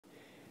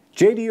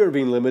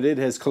Irving Limited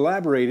has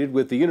collaborated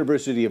with the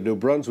University of New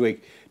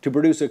Brunswick to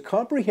produce a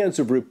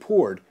comprehensive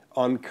report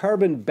on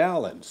carbon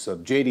balance of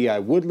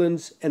JDI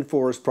woodlands and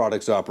forest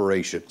products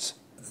operations.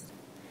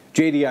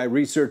 JDI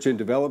Research and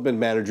Development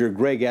Manager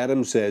Greg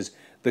Adams says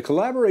the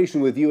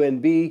collaboration with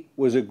UNB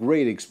was a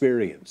great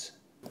experience.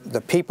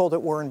 The people that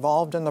were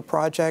involved in the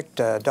project,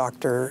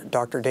 Dr.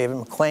 David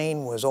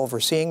McLean was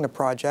overseeing the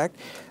project.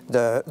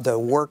 The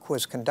work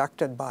was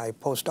conducted by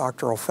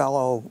postdoctoral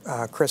fellow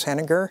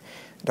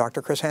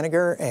Dr. Chris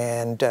Henniger,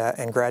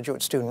 and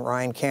graduate student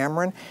Ryan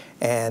Cameron.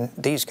 And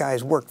these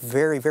guys worked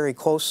very, very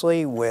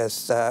closely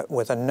with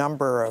a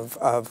number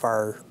of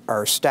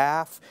our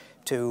staff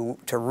to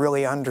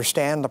really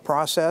understand the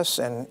process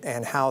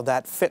and how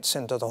that fits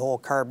into the whole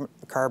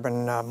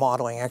carbon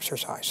modeling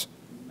exercise.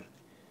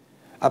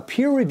 A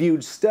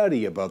peer-reviewed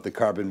study about the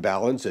carbon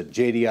balance at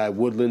JDI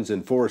Woodlands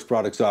and Forest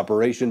Products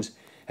operations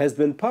has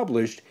been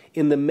published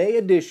in the May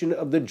edition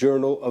of the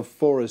Journal of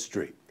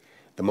Forestry,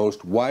 the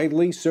most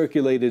widely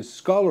circulated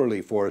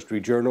scholarly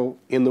forestry journal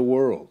in the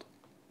world.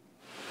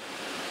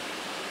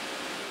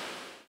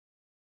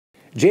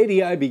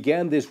 JDI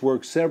began this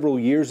work several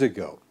years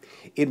ago.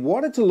 It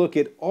wanted to look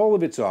at all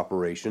of its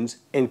operations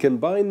and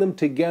combine them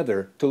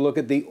together to look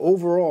at the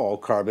overall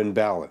carbon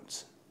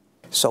balance.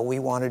 So we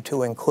wanted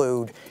to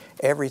include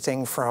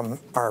everything from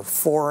our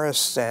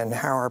forests and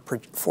how our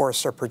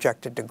forests are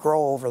projected to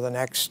grow over the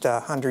next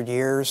 100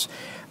 years,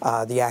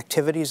 the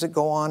activities that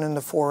go on in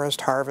the forest,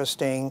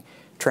 harvesting,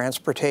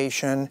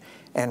 transportation,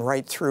 and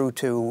right through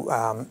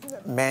to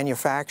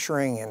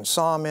manufacturing in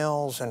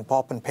sawmills and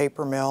pulp and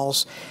paper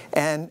mills,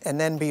 and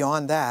then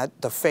beyond that,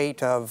 the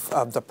fate of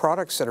the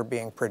products that are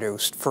being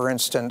produced. For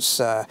instance,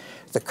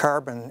 the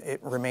carbon, it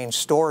remains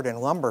stored in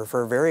lumber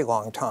for a very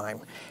long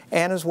time.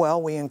 And as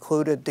well, we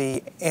included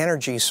the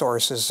energy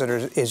sources that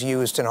is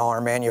used in all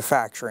our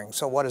manufacturing.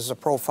 So what is the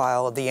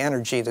profile of the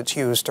energy that's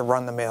used to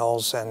run the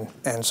mills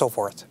and so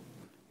forth?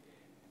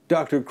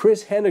 Dr.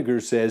 Chris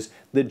Henniger says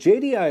the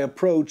JDI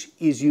approach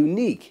is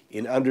unique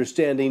in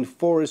understanding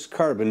forest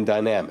carbon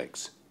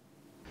dynamics.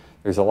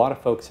 There's a lot of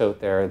folks out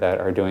there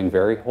that are doing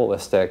very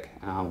holistic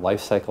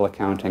life cycle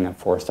accounting of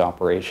forest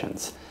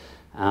operations.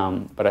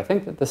 But I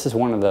think that this is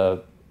one of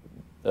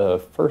the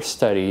first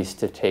studies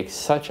to take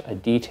such a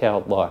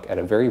detailed look at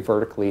a very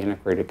vertically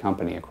integrated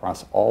company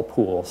across all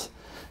pools,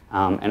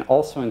 and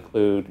also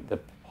include the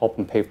pulp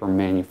and paper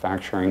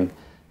manufacturing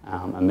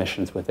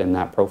emissions within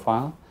that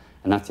profile.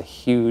 And that's a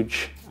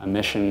huge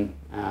emission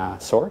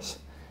source.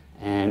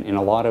 And in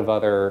a lot of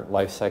other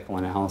life cycle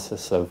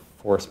analysis of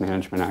forest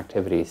management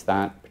activities,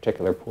 that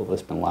particular pool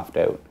has been left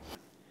out.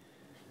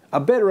 A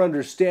better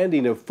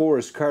understanding of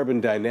forest carbon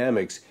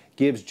dynamics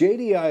gives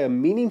JDI a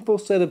meaningful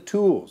set of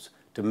tools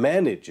to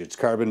manage its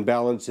carbon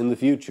balance in the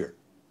future.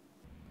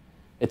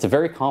 It's a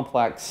very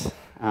complex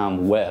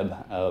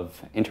web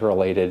of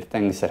interrelated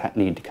things that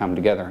need to come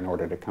together in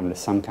order to come to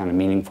some kind of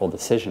meaningful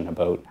decision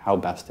about how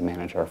best to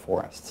manage our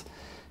forests.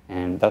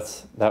 And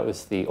that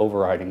was the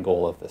overriding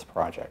goal of this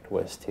project,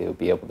 was to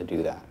be able to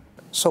do that.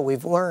 So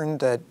we've learned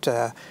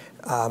that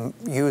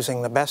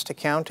using the best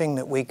accounting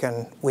that we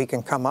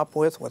can come up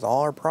with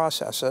all our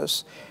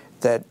processes,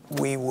 that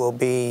we will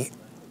be,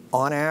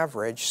 on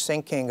average,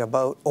 sinking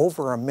about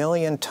over 1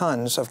 million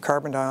tons of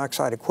carbon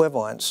dioxide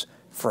equivalents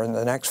for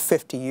the next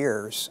 50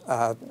 years,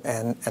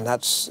 and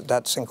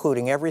that's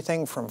including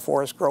everything from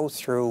forest growth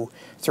through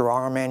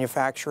our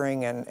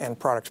manufacturing and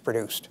products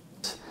produced.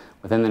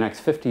 Within the next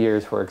 50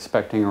 years, we're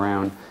expecting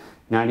around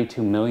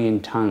 92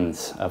 million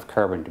tons of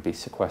carbon to be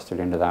sequestered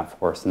into that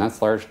forest, and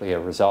that's largely a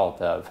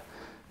result of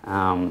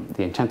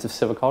the intensive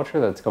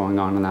silviculture that's going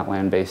on in that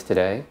land base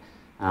today,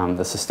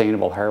 the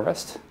sustainable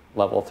harvest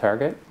level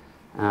target,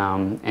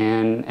 and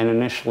an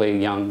initially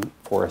young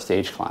forest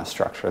age class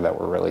structure that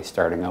we're really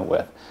starting out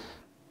with.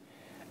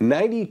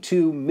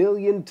 92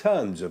 million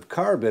tons of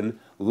carbon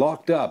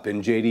locked up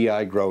in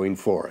JDI growing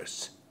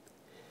forests,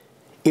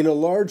 in a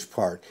large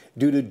part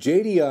due to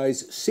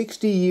JDI's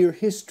 60-year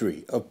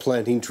history of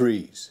planting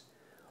trees.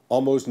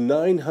 Almost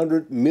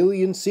 900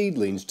 million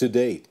seedlings to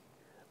date,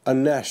 a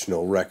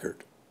national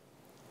record.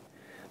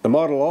 The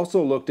model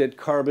also looked at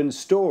carbon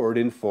stored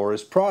in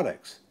forest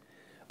products,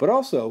 but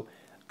also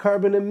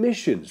carbon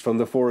emissions from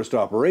the forest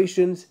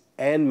operations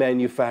and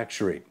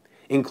manufacturing,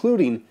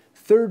 including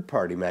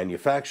third-party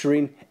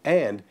manufacturing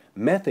and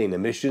methane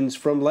emissions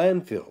from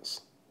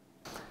landfills.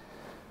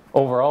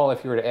 Overall,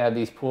 if you were to add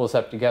these pools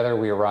up together,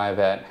 we arrive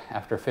at,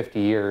 after 50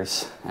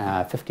 years,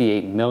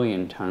 58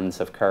 million tons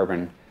of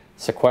carbon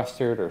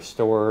sequestered or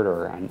stored,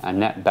 or a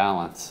net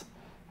balance.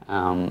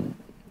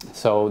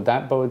 So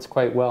that bodes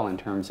quite well in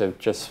terms of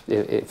just,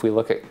 if we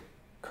look at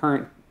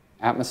current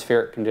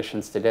atmospheric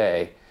conditions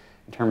today,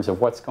 in terms of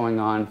what's going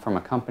on from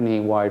a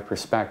company-wide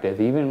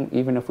perspective,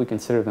 even if we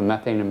consider the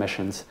methane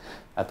emissions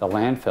at the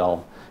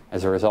landfill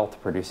as a result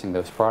of producing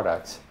those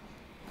products,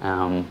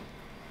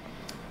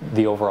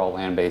 the overall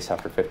land base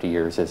after 50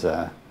 years is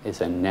a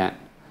net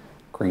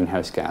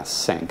greenhouse gas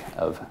sink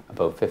of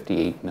about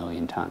 58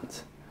 million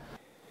tons.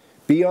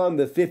 Beyond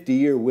the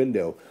 50-year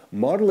window,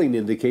 modeling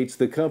indicates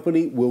the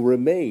company will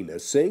remain a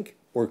sink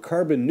or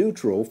carbon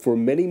neutral for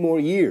many more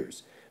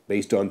years,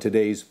 based on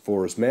today's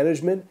forest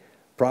management,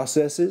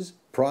 processes,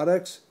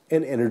 products,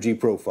 and energy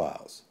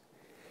profiles.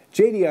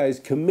 JDI is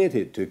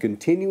committed to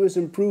continuous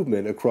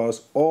improvement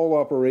across all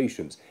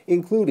operations,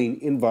 including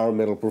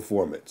environmental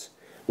performance,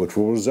 which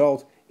will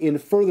result in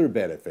further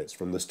benefits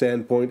from the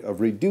standpoint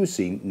of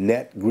reducing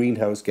net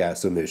greenhouse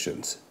gas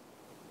emissions.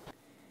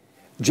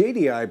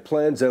 JDI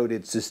plans out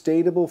its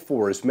sustainable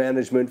forest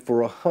management for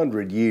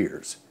 100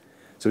 years.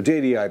 So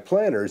JDI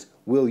planners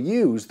will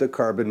use the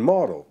carbon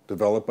model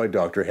developed by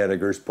Dr.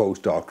 Henniger's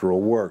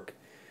postdoctoral work,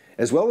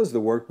 as well as the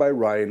work by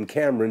Ryan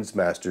Cameron's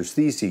master's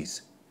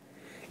thesis.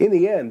 In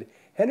the end,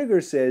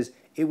 Henniger says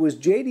it was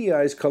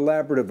JDI's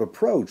collaborative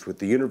approach with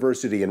the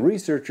university and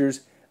researchers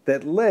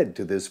that led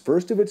to this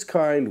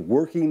first-of-its-kind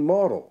working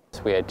model.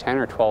 We had 10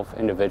 or 12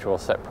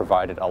 individuals that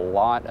provided a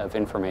lot of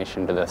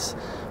information to this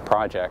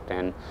project,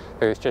 and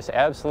there's just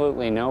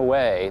absolutely no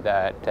way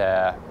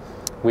that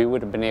we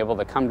would have been able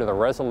to come to the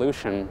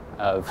resolution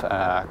of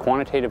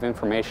quantitative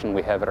information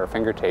we have at our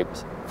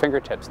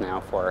fingertips now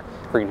for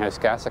greenhouse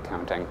gas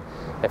accounting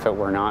if it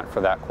were not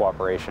for that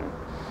cooperation.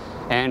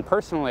 And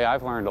personally,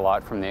 I've learned a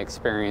lot from the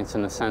experience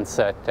in the sense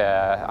that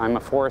I'm a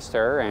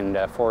forester and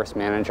a forest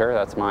manager.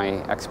 That's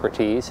my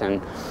expertise, and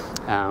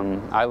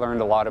I learned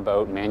a lot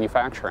about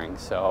manufacturing,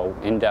 so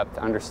in-depth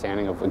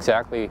understanding of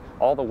exactly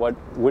all the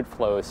wood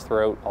flows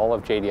throughout all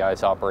of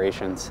JDI's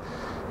operations,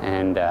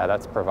 and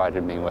that's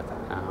provided me with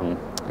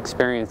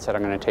experience that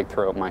I'm going to take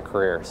throughout my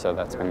career, so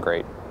that's been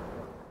great.